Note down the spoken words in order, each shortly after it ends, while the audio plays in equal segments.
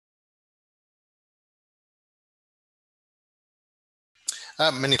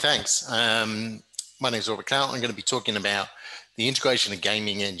Many thanks. My name is Robert Clout. I'm going to be talking about the integration of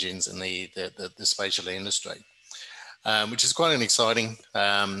gaming engines in the spatial industry, which is quite an exciting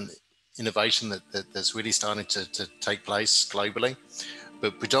innovation that's really starting to take place globally.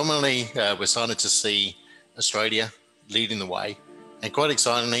 But predominantly, we're starting to see Australia leading the way, and quite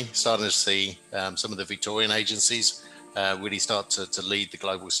excitingly, starting to see some of the Victorian agencies really start to lead the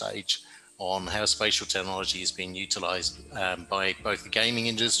global stage on how spatial technology is being utilized by both the gaming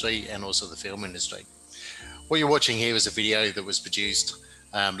industry and also the film industry. What you're watching here is a video that was produced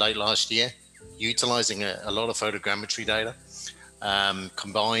late last year, utilizing a lot of photogrammetry data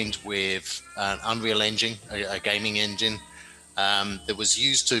combined with an Unreal Engine, a gaming engine that was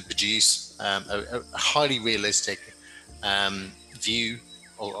used to produce a highly realistic view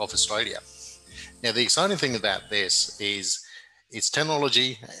of Australia. Now, the exciting thing about this is it's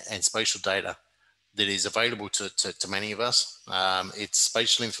technology and spatial data that is available to many of us. It's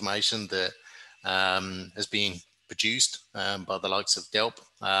spatial information that has been produced by the likes of Delp,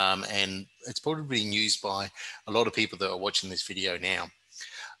 and it's probably being used by a lot of people that are watching this video now.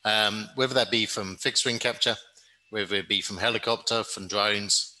 Whether that be from fixed wing capture, whether it be from helicopter, from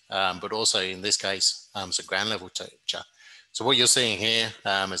drones, but also in this case, some ground level capture. So what you're seeing here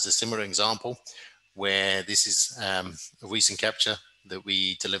is a similar example where this is a recent capture that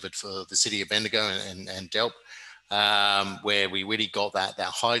we delivered for the city of Bendigo and Delp, where we really got that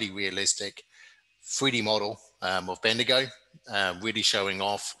highly realistic 3D model of Bendigo, really showing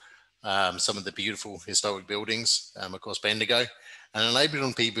off some of the beautiful historic buildings across Bendigo, and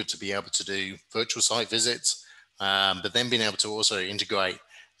enabling people to be able to do virtual site visits, but then being able to also integrate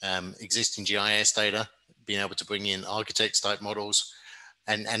existing GIS data, being able to bring in architects type models,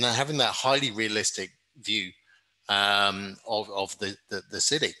 and having that highly realistic view of the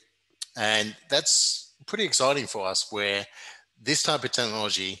city. And that's pretty exciting for us, where this type of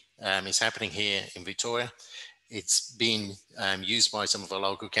technology is happening here in Victoria. It's being used by some of our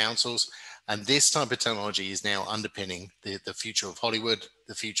local councils, and this type of technology is now underpinning the future of Hollywood,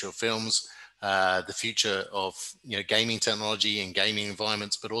 the future of films, the future of gaming technology and gaming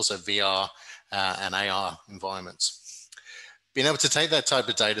environments, but also VR and AR environments. Being able to take that type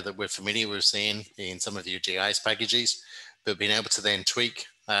of data that we're familiar with seeing in some of your GIS packages, but being able to then tweak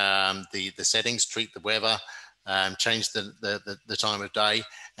the settings, tweak the weather, change the time of day,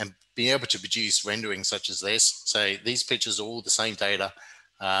 and being able to produce rendering such as this. So these pictures are all the same data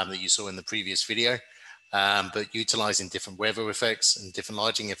that you saw in the previous video, but utilizing different weather effects and different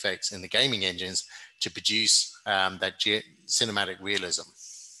lighting effects in the gaming engines to produce that cinematic realism,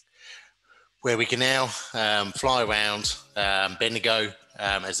 where we can now fly around Bendigo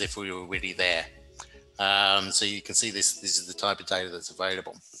as if we were really there. So you can see this is the type of data that's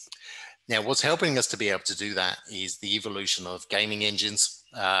available. Now, what's helping us to be able to do that is the evolution of gaming engines.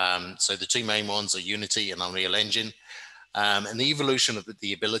 So the two main ones are Unity and Unreal Engine, and the evolution of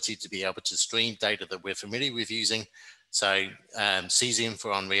the ability to be able to stream data that we're familiar with using. So Cesium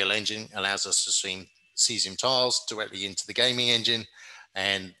for Unreal Engine allows us to stream Cesium tiles directly into the gaming engine,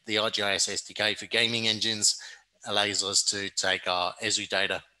 and the ArcGIS SDK for gaming engines allows us to take our Esri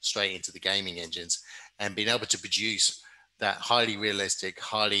data straight into the gaming engines and being able to produce that highly realistic,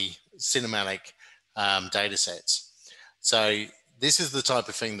 highly cinematic data sets. So this is the type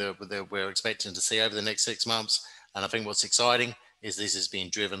of thing that we're expecting to see over the next 6 months. And I think what's exciting is this is being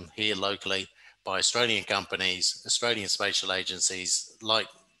driven here locally by Australian companies, Australian spatial agencies like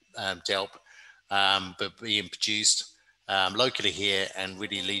Delp, but being produced locally here and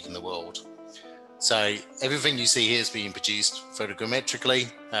really leading the world. So everything you see here is being produced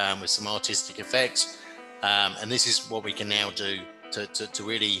photogrammetrically with some artistic effects. And this is what we can now do to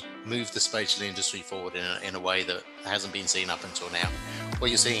really move the spatial industry forward in a way that hasn't been seen up until now. What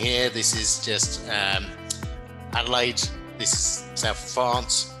you're seeing here, this is just Adelaide, this is south of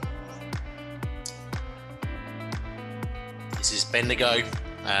France. This is Bendigo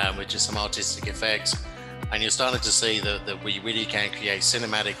with just some artistic effects. And you're starting to see that we really can create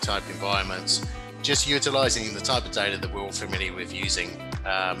cinematic type environments, just utilizing the type of data that we're all familiar with using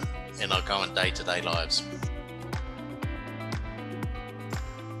in our current day-to-day lives.